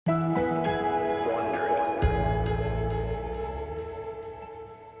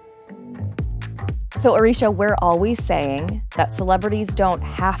So, Arisha, we're always saying that celebrities don't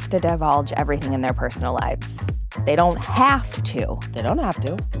have to divulge everything in their personal lives. They don't have to. They don't have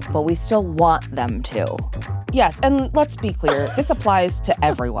to. But we still want them to. Yes, and let's be clear, this applies to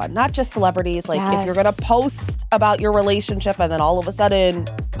everyone, not just celebrities. Like, if you're going to post about your relationship and then all of a sudden,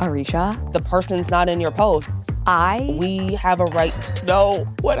 Arisha, the person's not in your posts, we have a right to know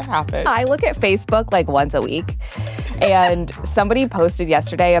what happened. I look at Facebook like once a week. And somebody posted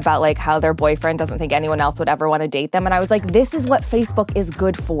yesterday about like how their boyfriend doesn't think anyone else would ever want to date them. And I was like, this is what Facebook is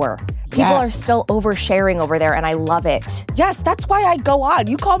good for. People are still oversharing over there, and I love it. Yes, that's why I go on.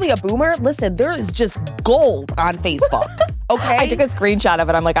 You call me a boomer? Listen, there is just gold on Facebook, okay? I took a screenshot of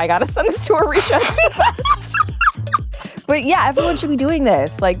it. I'm like, I got to send this to Arisha. It's the best. But yeah, everyone should be doing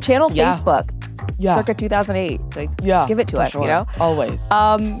this. Like, channel Facebook. Yeah. Circa 2008. Like, give it to us, sure. you know? Always.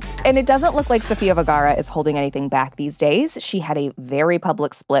 And it doesn't look like Sofía Vergara is holding anything back these days. She had a very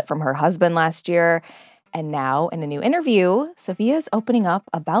public split from her husband last year. And now, in a new interview, Sofía is opening up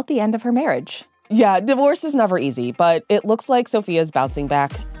about the end of her marriage. Yeah, divorce is never easy, but it looks like Sofía's bouncing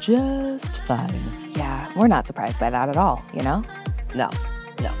back just fine. Yeah, we're not surprised by that at all, you know? No.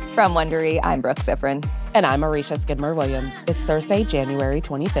 From Wondery, I'm Brooke Sifrin. And I'm Arisha Skidmore-Williams. It's Thursday, January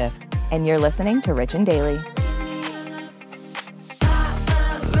 25th. And you're listening to Rich and Daily.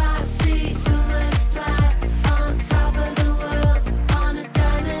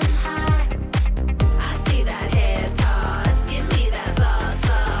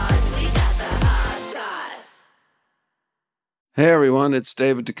 Hey everyone, it's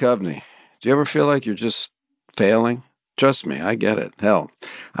David Duchovny. Do you ever feel like you're just failing? Trust me, I get it. Hell,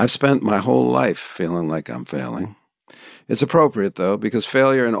 I've spent my whole life feeling like I'm failing. It's appropriate, though, because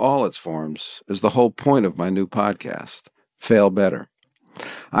failure in all its forms is the whole point of my new podcast, Fail Better.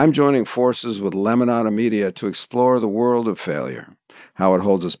 I'm joining forces with Lemonada Media to explore the world of failure, how it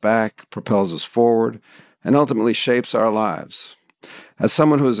holds us back, propels us forward, and ultimately shapes our lives. As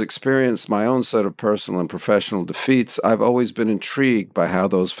someone who has experienced my own set of personal and professional defeats, I've always been intrigued by how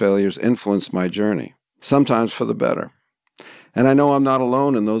those failures influenced my journey, sometimes for the better. And I know I'm not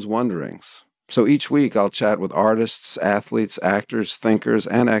alone in those wonderings. So each week I'll chat with artists, athletes, actors, thinkers,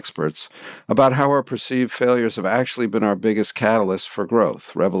 and experts about how our perceived failures have actually been our biggest catalyst for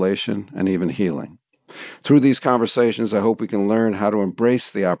growth, revelation, and even healing. Through these conversations, I hope we can learn how to embrace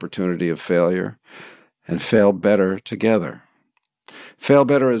the opportunity of failure and fail better together. Fail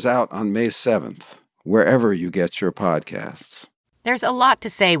Better is out on May 7th, wherever you get your podcasts. There's a lot to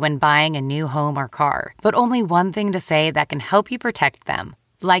say when buying a new home or car, but only one thing to say that can help you protect them.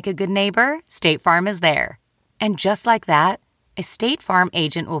 Like a good neighbor, State Farm is there. And just like that, a State Farm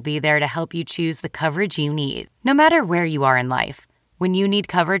agent will be there to help you choose the coverage you need, no matter where you are in life. When you need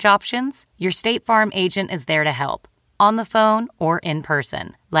coverage options, your State Farm agent is there to help, on the phone or in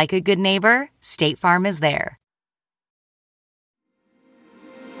person. Like a good neighbor, State Farm is there.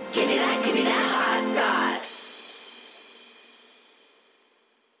 Give me that hot goss.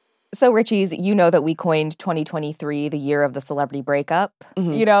 So, Richies, you know that we coined 2023 the year of the celebrity breakup.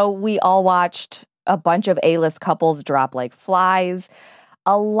 Mm-hmm. You know, we all watched a bunch of A-list couples drop like flies.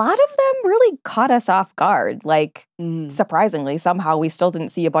 A lot of them really caught us off guard. Like, surprisingly, somehow we still didn't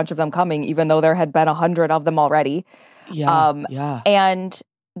see a bunch of them coming, even though there had been 100 of them already. Yeah. And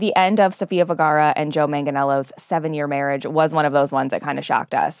the end of Sofía Vergara and Joe Manganiello's 7-year marriage was one of those ones that kind of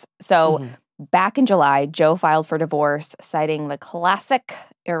shocked us. So back in July, Joe filed for divorce, citing the classic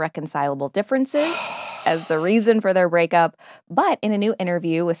irreconcilable differences as the reason for their breakup. But in a new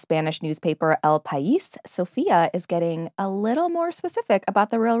interview with Spanish newspaper El País, Sofía is getting a little more specific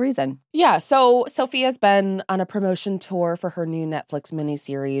about the real reason. Yeah, so Sofía's been on a promotion tour for her new Netflix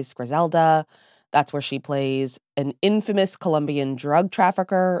miniseries, Griselda. That's where she plays an infamous Colombian drug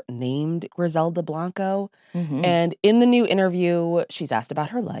trafficker named Griselda Blanco. And in the new interview, she's asked about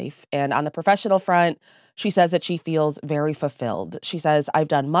her life. And on the professional front, she says that she feels very fulfilled. She says, I've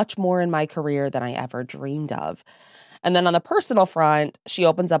done much more in my career than I ever dreamed of. And then on the personal front, she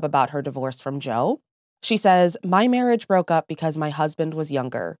opens up about her divorce from Joe. She says, my marriage broke up because my husband was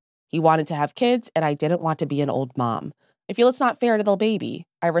younger. He wanted to have kids, and I didn't want to be an old mom. I feel it's not fair to the baby.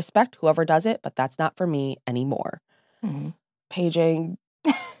 I respect whoever does it, but that's not for me anymore. Paging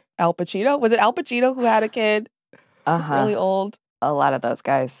Al Pacino. Was it Al Pacino who had a kid? Really old. A lot of those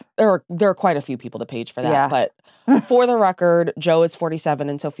guys. There are quite a few people to page for that. But for the record, Joe is 47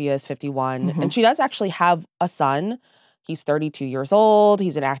 and Sofía is 51. And she does actually have a son. He's 32 years old.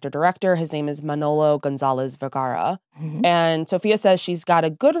 He's an actor-director. His name is Manolo Gonzalez Vergara. And Sofía says she's got a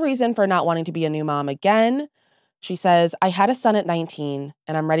good reason for not wanting to be a new mom again. She says, I had a son at 19,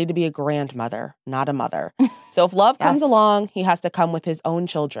 and I'm ready to be a grandmother, not a mother. So if love comes along, he has to come with his own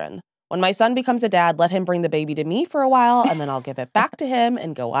children. When my son becomes a dad, let him bring the baby to me for a while, and then I'll give it back to him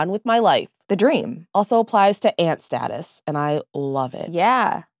and go on with my life. The dream. Also applies to aunt status, and I love it.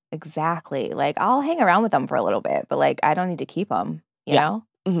 Yeah, exactly. Like, I'll hang around with them for a little bit, but like, I don't need to keep them, you know?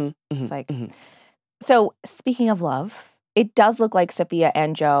 It's like, so speaking of love, it does look like Sofía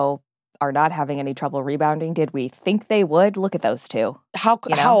and Joe are not having any trouble rebounding. Did we think they would? Look at those two.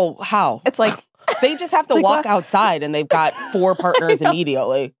 How? It's like, they just have to like walk what? outside and they've got 4 partners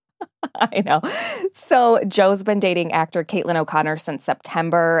immediately. I know. So Joe's been dating actor Caitlin O'Connor since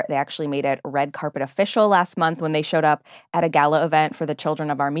September. They actually made it red carpet official last month when they showed up at a gala event for the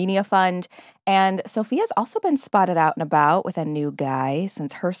Children of Armenia Fund. And Sophia's also been spotted out and about with a new guy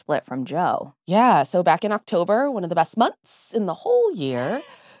since her split from Joe. Yeah, so back in October, one of the best months in the whole year,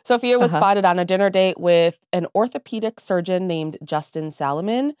 Sofía was spotted on a dinner date with an orthopedic surgeon named Justin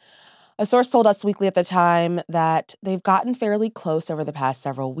Salomon. A source told Us Weekly at the time that they've gotten fairly close over the past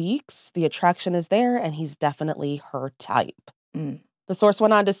several weeks. The attraction is there, and he's definitely her type. The source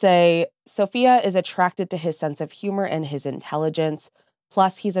went on to say, Sofía is attracted to his sense of humor and his intelligence.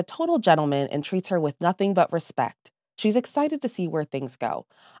 Plus, he's a total gentleman and treats her with nothing but respect. She's excited to see where things go.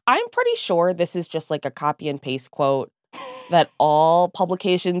 I'm pretty sure this is just like a copy and paste quote that all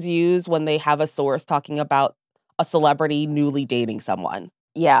publications use when they have a source talking about a celebrity newly dating someone.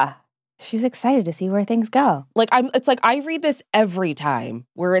 Yeah. She's excited to see where things go. It's like I read this every time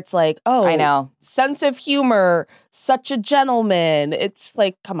where it's like, oh, I know. Sense of humor, such a gentleman. It's just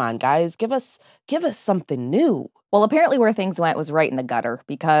like, come on, guys, give us something new. Well, apparently where things went was right in the gutter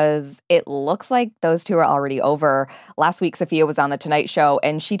because it looks like those two are already over. Last week, Sofía was on The Tonight Show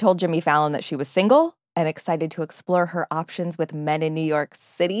and she told Jimmy Fallon that she was single and excited to explore her options with men in New York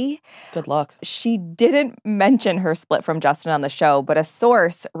City. Good luck. She didn't mention her split from Justin on the show, but a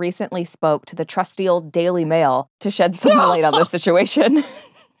source recently spoke to the trusty old Daily Mail to shed some light on this situation.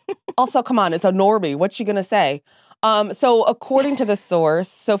 Also, come on, it's a normie. What's she going to say? So according to the source,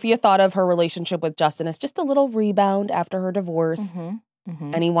 Sofía thought of her relationship with Justin as just a little rebound after her divorce.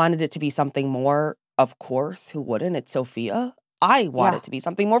 And he wanted it to be something more. Of course, who wouldn't? It's Sofía. I want it to be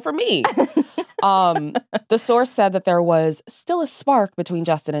something more for me. The source said that there was still a spark between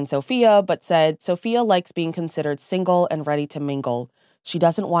Justin and Sofía, but said Sofía likes being considered single and ready to mingle. She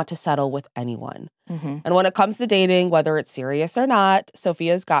doesn't want to settle with anyone. And when it comes to dating, whether it's serious or not,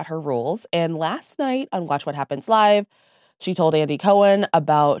 Sophia's got her rules. And last night on Watch What Happens Live, she told Andy Cohen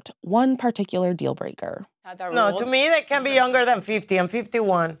about one particular deal breaker. No, to me, they can be younger than 50. I'm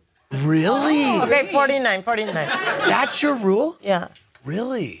 51. Really? Okay, 49. That's your rule? Yeah.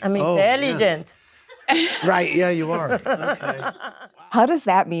 Really? I'm intelligent. Right, yeah, you are. Okay. How does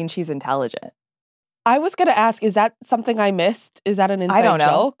that mean she's intelligent? I was going to ask, is that something I missed? Is that an inside I don't know.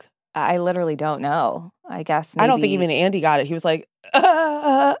 joke? I literally don't know. I guess maybe. I don't think even Andy got it. He was like,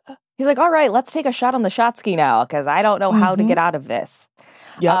 He's like, all right, let's take a shot on the shot ski now because I don't know how to get out of this.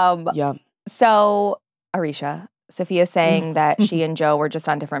 Yeah. So, Arisha, Sophia's saying that she and Joe were just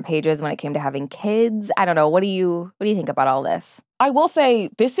on different pages when it came to having kids. I don't know. What do you think about all this? I will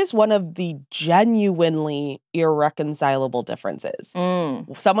say this is one of the genuinely irreconcilable differences.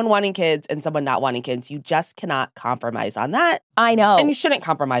 Someone wanting kids and someone not wanting kids. You just cannot compromise on that. I know. And you shouldn't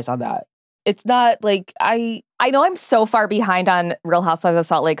compromise on that. It's not like I know I'm so far behind on Real Housewives of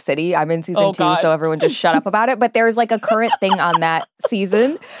Salt Lake City. I'm in season 2, God. so everyone just shut up about it. But there's like a current thing on that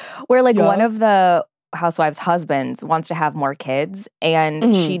season where like one of the housewives' husbands wants to have more kids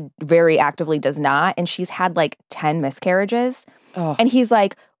and she very actively does not. And she's had like 10 miscarriages. And he's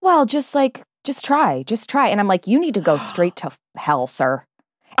like, well, just try. And I'm like, you need to go straight to hell, sir.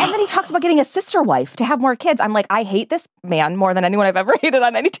 And then he talks about getting a sister wife to have more kids. I'm like, I hate this man more than anyone I've ever hated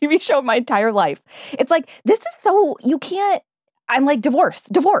on any TV show in my entire life. It's like, this is so, you can't, I'm like, divorce,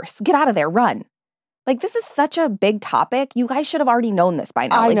 get out of there, run. Like, this is such a big topic. You guys should have already known this by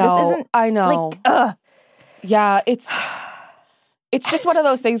now. I know. Like, ugh. Yeah, it's just one of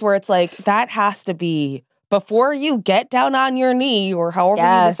those things where it's like, that has to be, before you get down on your knee or however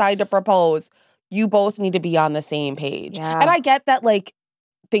you decide to propose, you both need to be on the same page. Yeah. And I get that, like,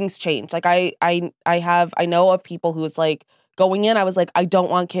 things change. Like, I know of people who's like, going in, I was like, I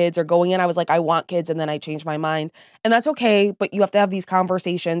don't want kids, or going in, I was like, I want kids, and then I changed my mind. And that's okay, but you have to have these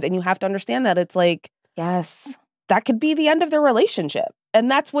conversations, and you have to understand that it's like, yes, that could be the end of the relationship.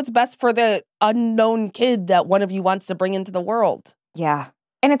 And that's what's best for the unknown kid that one of you wants to bring into the world. Yeah.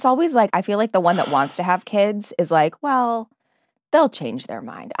 And it's always like, I feel like the one that wants to have kids is like, well, they'll change their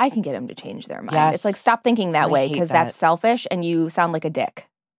mind. I can get them to change their mind. Yes. It's like, stop thinking that way hate because that. that's selfish and you sound like a dick.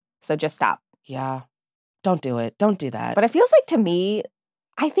 So just stop. Yeah. Don't do it. Don't do that. But it feels like to me,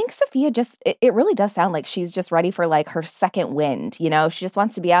 I think Sofía it really does sound like she's just ready for like her second wind. You know, she just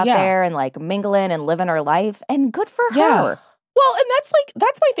wants to be out there and like mingling and living her life. And good for her. Well, and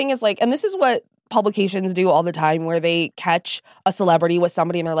that's my thing is like, and this is what publications do all the time where they catch a celebrity with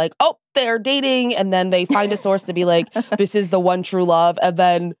somebody and they're like, oh, they're dating. And then they find a source to be like, this is the one true love. And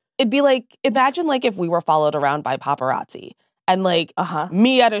then it'd be like, imagine like if we were followed around by paparazzi. And like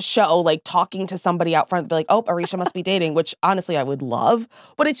me at a show, like talking to somebody out front, be like, oh, Arisha must be dating, which honestly I would love.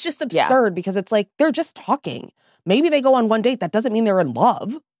 But it's just absurd because it's like, they're just talking. Maybe they go on one date. That doesn't mean they're in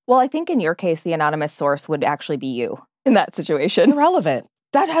love. Well, I think in your case, the anonymous source would actually be you in that situation. Irrelevant.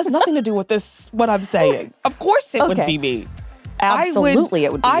 That has nothing to do with this, what I'm saying. Of course it would be me. Absolutely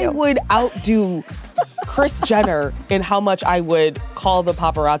it would be you. I would outdo Kris Jenner in how much I would call the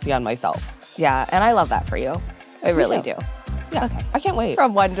paparazzi on myself. Yeah, and I love that for you. I really do. Yeah, okay. I can't wait.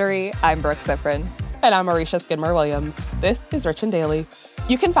 From Wondery, I'm Brooke Sifrin. And I'm Arisha Skidmore-Williams. This is Rich and Daily.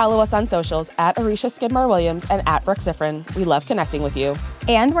 You can follow us on socials at Arisha Skidmore-Williams and at Brooke Sifrin. We love connecting with you.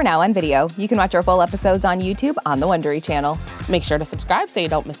 And we're now on video. You can watch our full episodes on YouTube on the Wondery channel. Make sure to subscribe so you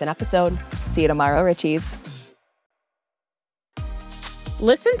don't miss an episode. See you tomorrow, Richies.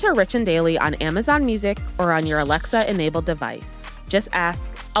 Listen to Rich and Daily on Amazon Music or on your Alexa-enabled device. Just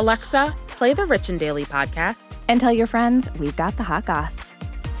ask, Alexa, play the Rich and Daily podcast. And tell your friends we've got the hot goss.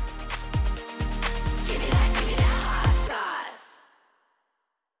 Give me that hot sauce.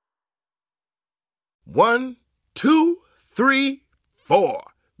 1, 2, 3, 4.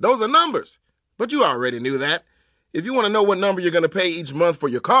 Those are numbers. But you already knew that. If you want to know what number you're going to pay each month for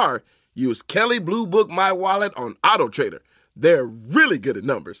your car, use Kelley Blue Book My Wallet on AutoTrader. They're really good at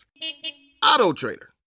numbers. AutoTrader.